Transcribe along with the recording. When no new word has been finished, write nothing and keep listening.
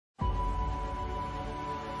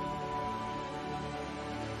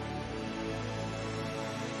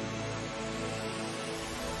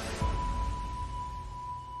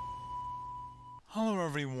Hello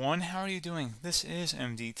everyone, how are you doing? This is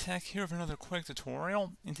MD Tech here with another quick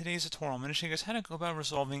tutorial. In today's tutorial, I'm going to show you guys how to go about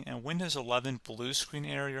resolving a Windows 11 blue screen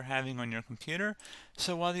error you're having on your computer.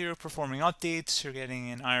 So whether you're performing updates, you're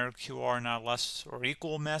getting an IRQR not less or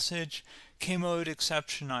equal message, K-mode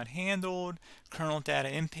exception not handled, kernel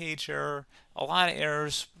data in-page error, a lot of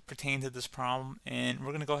errors pertain to this problem, and we're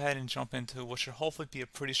going to go ahead and jump into what should hopefully be a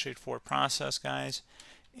pretty straightforward process, guys.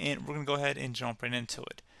 And we're going to go ahead and jump right into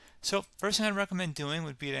it. So first thing I'd recommend doing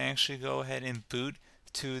would be to actually go ahead and boot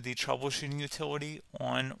to the troubleshooting utility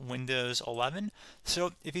on Windows 11.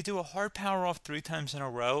 So if you do a hard power off 3 times in a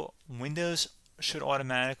row, Windows should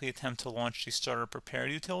automatically attempt to launch the starter prepare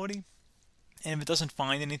utility. And if it doesn't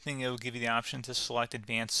find anything, it will give you the option to select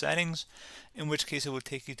advanced settings, in which case it will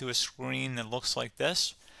take you to a screen that looks like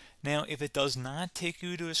this. Now, if it does not take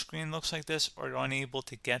you to a screen that looks like this, or you're unable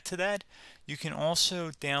to get to that, you can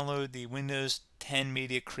also download the Windows 10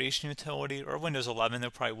 Media Creation Utility, or Windows 11. They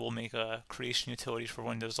probably will make a creation utility for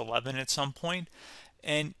Windows 11 at some point.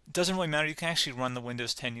 And it doesn't really matter. You can actually run the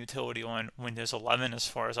Windows 10 utility on Windows 11 as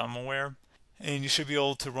far as I'm aware. And you should be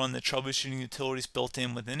able to run the troubleshooting utilities built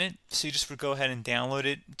in within it. So you just would go ahead and download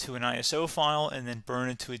it to an ISO file and then burn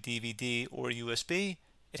it to a DVD or USB.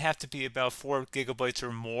 It'd have to be about 4 gigabytes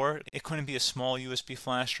or more. It couldn't be a small USB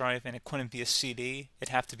flash drive, and it couldn't be a CD.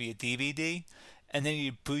 It'd have to be a DVD. And then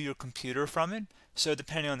you boot your computer from it. So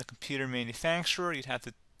depending on the computer manufacturer, you'd have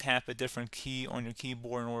to tap a different key on your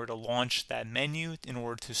keyboard in order to launch that menu, in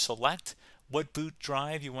order to select what boot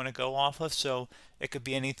drive you want to go off of. So it could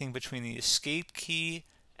be anything between the escape key,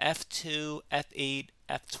 F2, F8,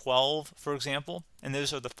 F12, for example, and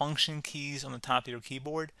those are the function keys on the top of your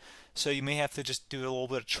keyboard. So you may have to just do a little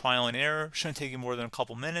bit of trial and error. Shouldn't take you more than a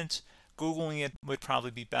couple minutes. Googling it would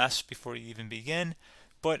probably be best before you even begin.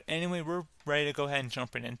 But anyway, we're ready to go ahead and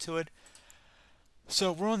jump right into it.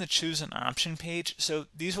 So we're on the choose an option page. So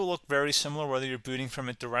these will look very similar whether you're booting from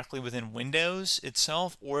it directly within Windows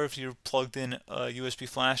itself, or if you're plugged in a USB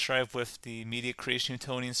flash drive with the media creation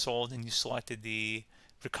utility installed and you selected the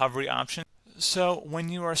recovery option. So when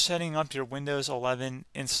you are setting up your Windows 11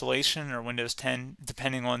 installation or Windows 10,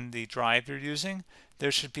 depending on the drive you're using,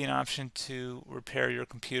 there should be an option to repair your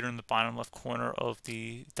computer in the bottom left corner of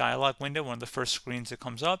the dialog window, one of the first screens that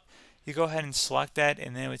comes up. You go ahead and select that,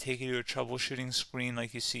 and then it would take you to a troubleshooting screen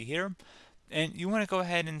like you see here. And you want to go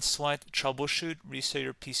ahead and select troubleshoot, reset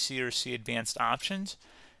your PC, or see advanced options.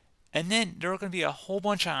 And then there are going to be a whole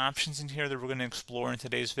bunch of options in here that we're going to explore in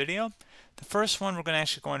today's video. The first one, we're going to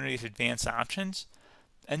actually go underneath advanced options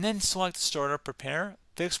and then select startup prepare,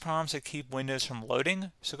 fix problems that keep Windows from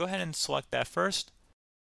loading. So go ahead and select that first.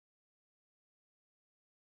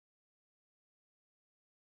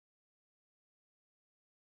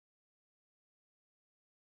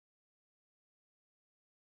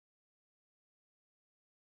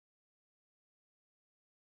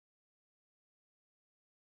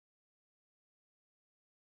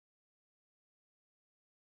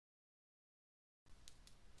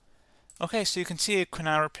 Okay, so you can see it could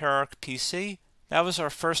not repair our PC. That was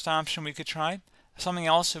our first option we could try. Something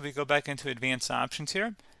else, if we go back into advanced options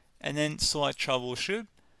here and then select troubleshoot,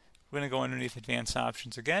 we're going to go underneath advanced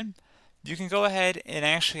options again. You can go ahead and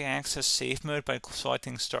actually access safe mode by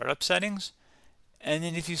selecting startup settings. And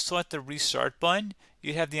then if you select the restart button,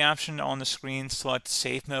 you have the option on the screen, select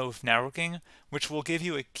safe mode with networking, which will give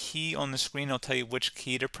you a key on the screen. It'll tell you which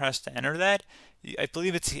key to press to enter that. I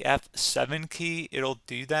believe it's the F7 key. It'll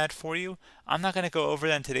do that for you. I'm not going to go over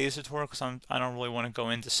that in today's tutorial because I don't really want to go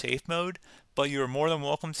into safe mode, but you're more than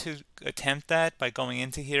welcome to attempt that by going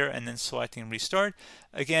into here and then selecting restart.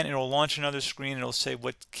 Again, it'll launch another screen. It'll say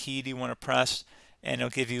what key do you want to press, and it'll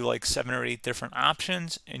give you like 7 or 8 different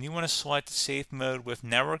options, and you want to select safe mode with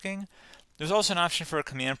networking. There's also an option for a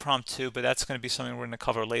command prompt too, but that's going to be something we're going to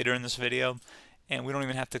cover later in this video, and we don't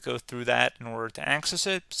even have to go through that in order to access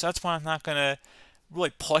it. So that's why I'm not going to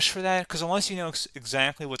really push for that, because unless you know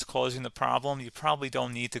exactly what's causing the problem, you probably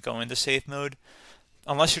don't need to go into safe mode.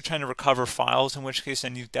 Unless you're trying to recover files, in which case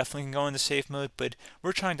then you definitely can go into safe mode, but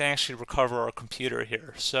we're trying to actually recover our computer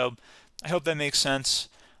here. So I hope that makes sense.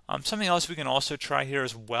 Something else we can also try here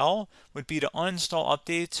as well would be to uninstall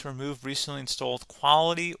updates, remove recently installed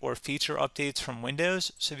quality or feature updates from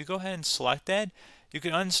Windows. So if you go ahead and select that, you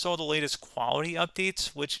can uninstall the latest quality updates,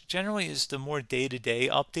 which generally is the more day-to-day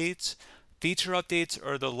updates. Feature updates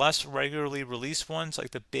are the less regularly released ones,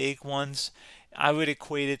 like the big ones. I would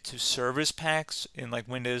equate it to service packs in like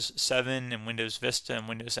Windows 7 and Windows Vista and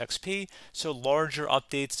Windows XP. So larger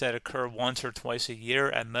updates that occur once or twice a year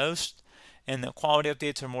at most. And the quality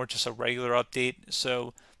updates are more just a regular update.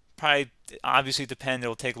 So probably obviously depend.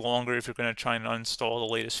 It'll take longer if you're going to try and uninstall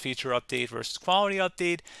the latest feature update versus quality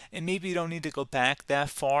update, and maybe you don't need to go back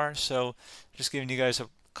that far. So just giving you guys a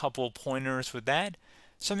couple of pointers with that.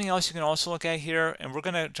 Something else you can also look at here, and we're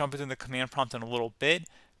going to jump into the command prompt in a little bit,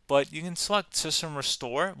 but you can select System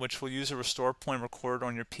Restore, which will use a restore point recorded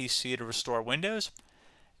on your PC to restore Windows.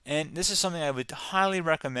 And this is something I would highly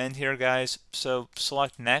recommend here, guys. So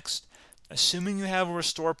select Next. Assuming you have a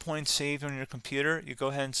restore point saved on your computer, you go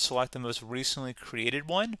ahead and select the most recently created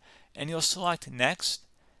one, and you'll select Next,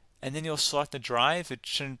 and then you'll select the drive. You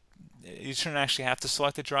shouldn't actually have to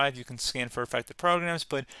select the drive. You can scan for affected programs,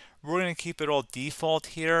 but we're going to keep it all default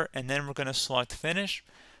here, and then we're going to select Finish.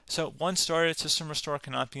 So once started, System Restore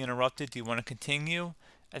cannot be interrupted. Do you want to continue?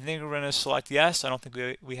 I think we're going to select yes. I don't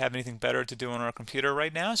think we have anything better to do on our computer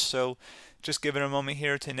right now, so just give it a moment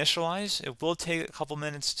here to initialize. It will take a couple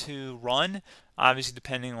minutes to run, obviously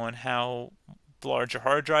depending on how large your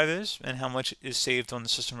hard drive is and how much is saved on the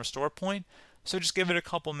System Restore point. So just give it a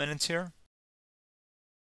couple minutes here.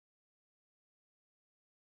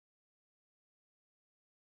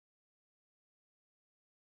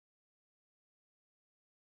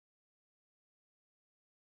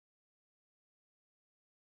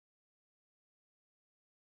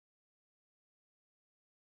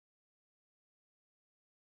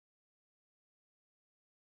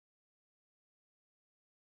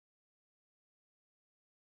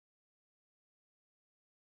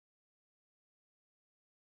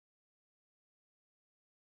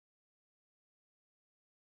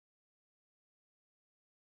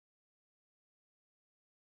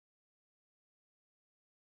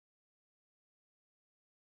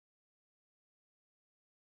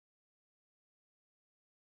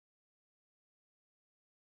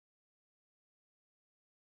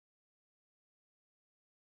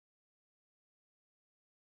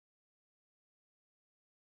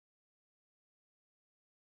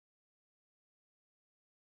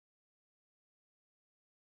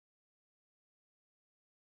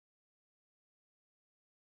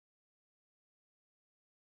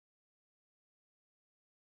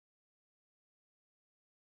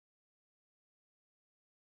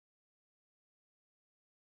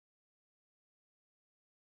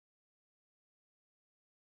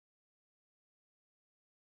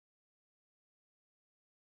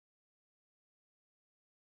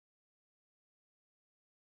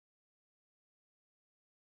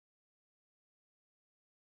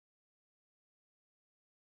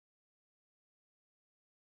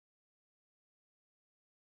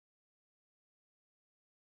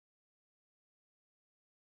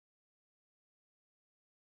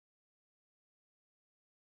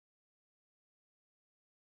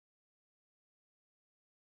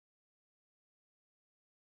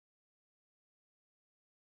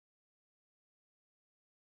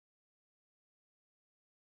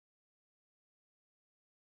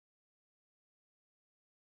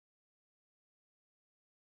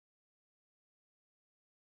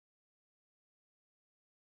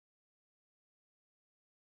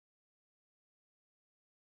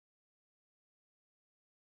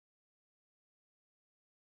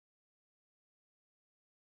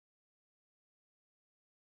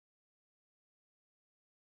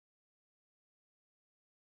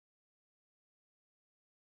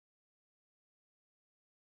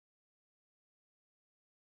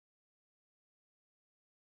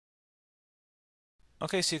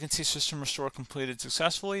 Okay, so you can see System Restore completed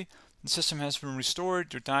successfully. The system has been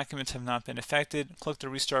restored. Your documents have not been affected. Click the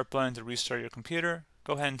Restart button to restart your computer.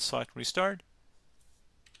 Go ahead and select Restart.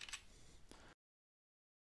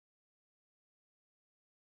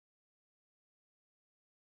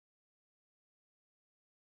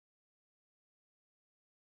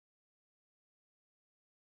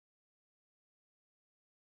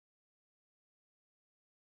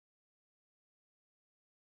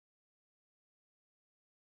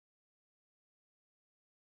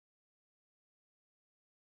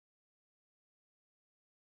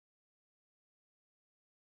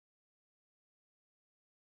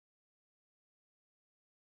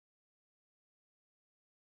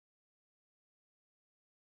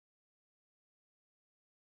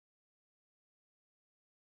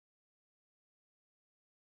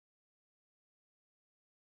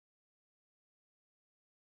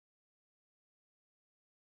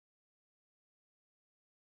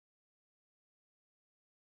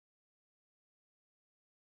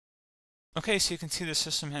 Okay, so you can see the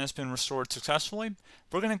system has been restored successfully.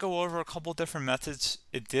 We're going to go over a couple different methods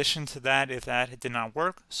addition to that if that did not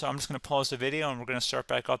work. So I'm just going to pause the video and we're going to start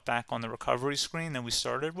back on the recovery screen that we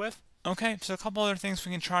started with. Okay, so a couple other things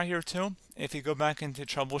we can try here too. If you go back into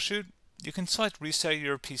troubleshoot, you can select Reset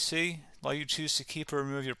Your PC, let you choose to keep or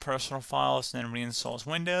remove your personal files and then reinstalls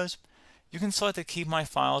Windows. You can select to keep my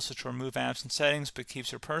files, which will remove apps and settings but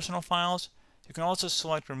keeps your personal files. You can also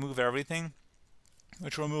select Remove Everything,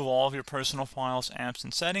 which will remove all of your personal files, apps,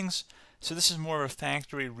 and settings. So this is more of a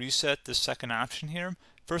factory reset, the second option here.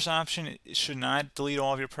 First option, it should not delete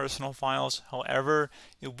all of your personal files. However,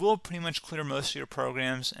 it will pretty much clear most of your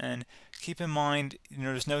programs, and keep in mind,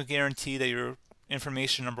 there's no guarantee that your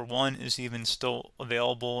information, number one, is even still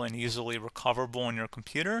available and easily recoverable on your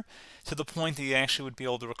computer to the point that you actually would be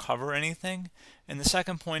able to recover anything. And the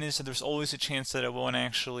second point is that there's always a chance that it won't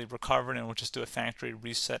actually recover and it will just do a factory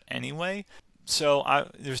reset anyway. So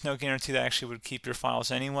there's no guarantee that actually would keep your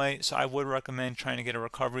files anyway. So I would recommend trying to get a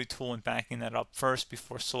recovery tool and backing that up first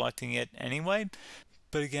before selecting it anyway.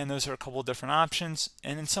 But again, those are a couple of different options.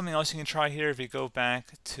 And then something else you can try here, if you go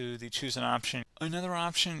back to the choose an option. Another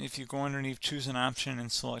option, if you go underneath choose an option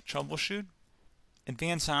and select troubleshoot,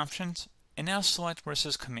 advanced options, and now select where it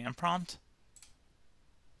says command prompt.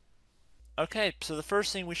 Okay, so the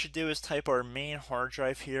first thing we should do is type our main hard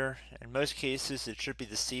drive here. In most cases, it should be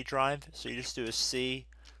the C drive. So you just do a C:,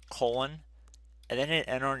 and then hit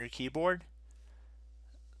enter on your keyboard.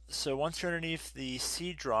 So once you're underneath the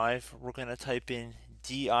C drive, we're going to type in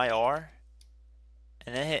dir,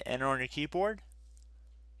 and then hit enter on your keyboard.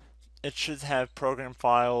 It should have program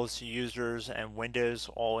files, users, and Windows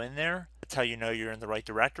all in there. That's how you know you're in the right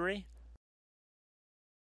directory.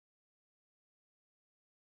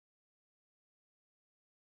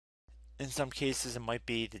 In some cases, it might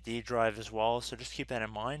be the D drive as well, so just keep that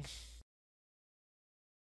in mind.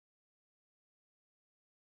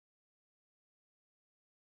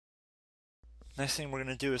 Next thing we're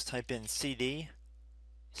going to do is type in cd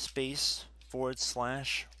space /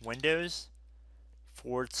 Windows /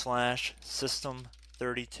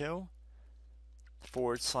 system32 /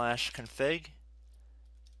 config,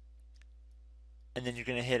 and then you're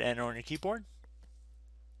going to hit enter on your keyboard.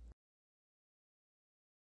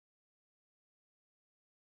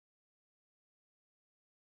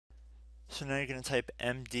 So now you're going to type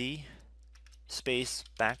md space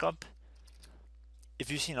backup. If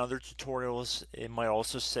you've seen other tutorials, it might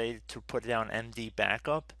also say to put down md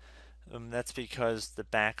backup. That's because the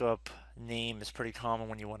backup name is pretty common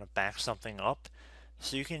when you want to back something up.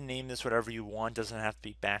 So you can name this whatever you want, doesn't have to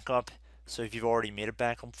be backup. So if you've already made a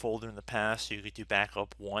backup folder in the past, you could do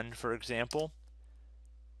backup 1, for example.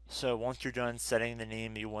 So once you're done setting the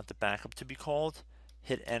name you want the backup to be called,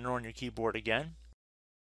 hit enter on your keyboard again.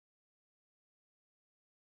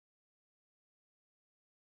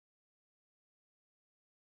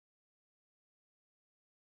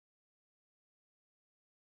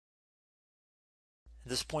 At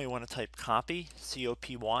this point, you want to type copy,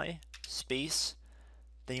 C-O-P-Y, space.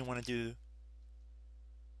 Then you want to do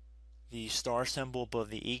the star symbol above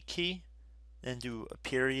the 8 key. Then do a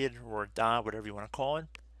period or a dot, whatever you want to call it.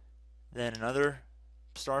 Then another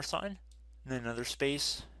star sign, and then another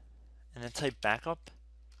space, and then type backup.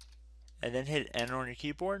 And then hit enter on your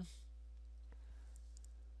keyboard.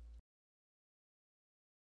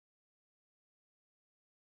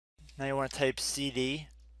 Now you want to type cd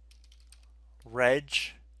reg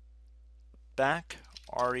back,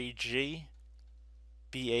 REG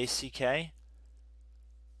BACK,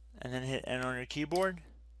 and then hit enter on your keyboard.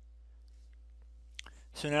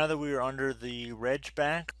 So now that we are under the reg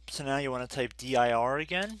back, so now you want to type dir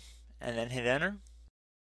again, and then hit enter.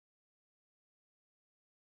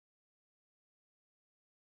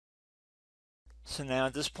 So now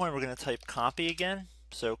at this point we're going to type copy again.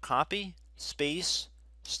 So copy, space,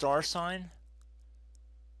 star sign,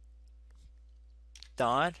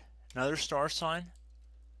 dot, another star sign,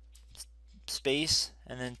 space,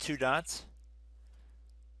 and then 2 dots.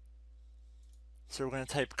 So we're going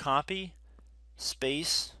to type copy,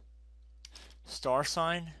 space, star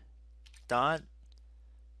sign, dot,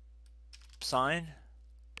 sign,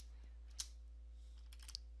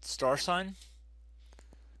 star sign,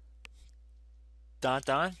 dot,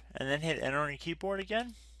 dot, and then hit enter on your keyboard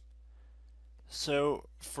again. So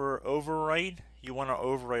for overwrite, you want to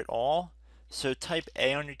overwrite all. So type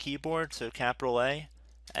A on your keyboard, so capital A,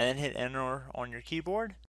 and then hit enter on your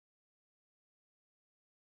keyboard.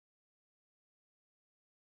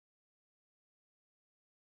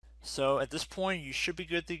 So at this point, you should be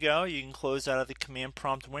good to go. You can close out of the command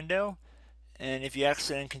prompt window, and if you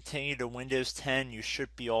accidentally continue to Windows 10, you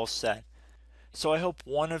should be all set. So I hope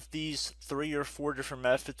one of these 3 or 4 different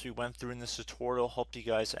methods we went through in this tutorial helped you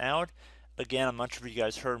guys out. Again, I'm not sure if you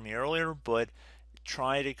guys heard me earlier, but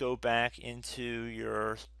try to go back into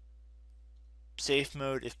your safe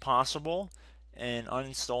mode if possible and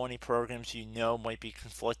uninstall any programs you know might be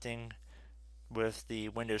conflicting with the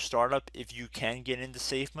Windows startup if you can get into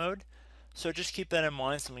safe mode. So just keep that in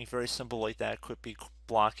mind. Something very simple like that could be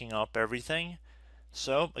blocking up everything.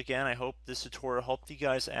 So again, I hope this tutorial helped you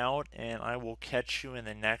guys out, and I will catch you in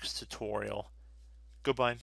the next tutorial. Goodbye.